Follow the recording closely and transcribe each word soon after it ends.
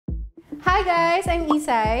Hi guys, I'm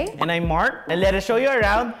Isay. And I'm Mark, and let us show you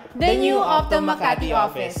around The new Optum Makati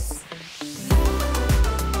office.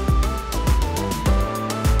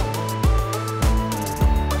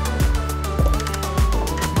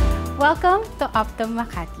 Welcome to Optum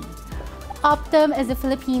Makati. Optum is the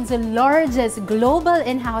Philippines' largest global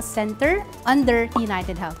in-house center under the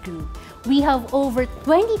United Health Group. We have over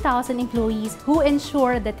 20,000 employees who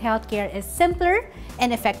ensure that healthcare is simpler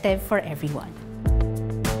and effective for everyone.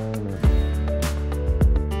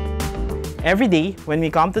 Every day, when we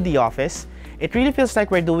come to the office, it really feels like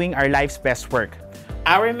we're doing our life's best work.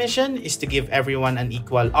 Our mission is to give everyone an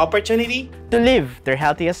equal opportunity To live their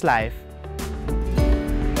healthiest life.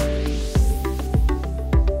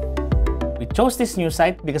 We chose this new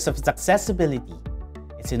site because of its accessibility.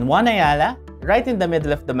 It's in One Ayala, right in the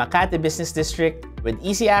middle of the Makati Business District, with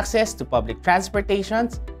easy access to public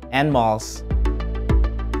transportations and malls.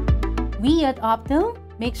 We at Optum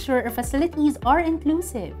make sure our facilities are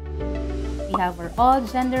inclusive. We have our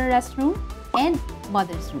all-gender restroom and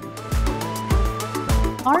mother's room.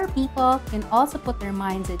 Our people can also put their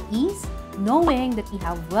minds at ease knowing that we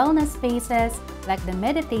have wellness spaces like the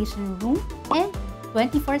meditation room and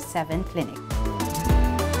 24/7 clinic.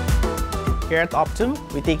 Here at Optum,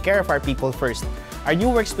 we take care of our people first. Our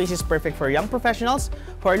new workspace is perfect for young professionals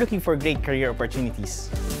who are looking for great career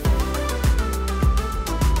opportunities.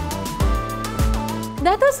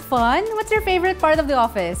 That was fun! What's your favorite part of the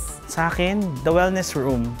office? Sa akin, the wellness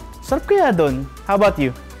room. Sarap kaya dun. How about you?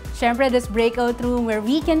 Syempre, this breakout room where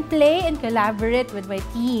we can play and collaborate with my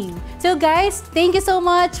team. So guys, thank you so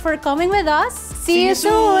much for coming with us. See you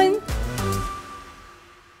soon!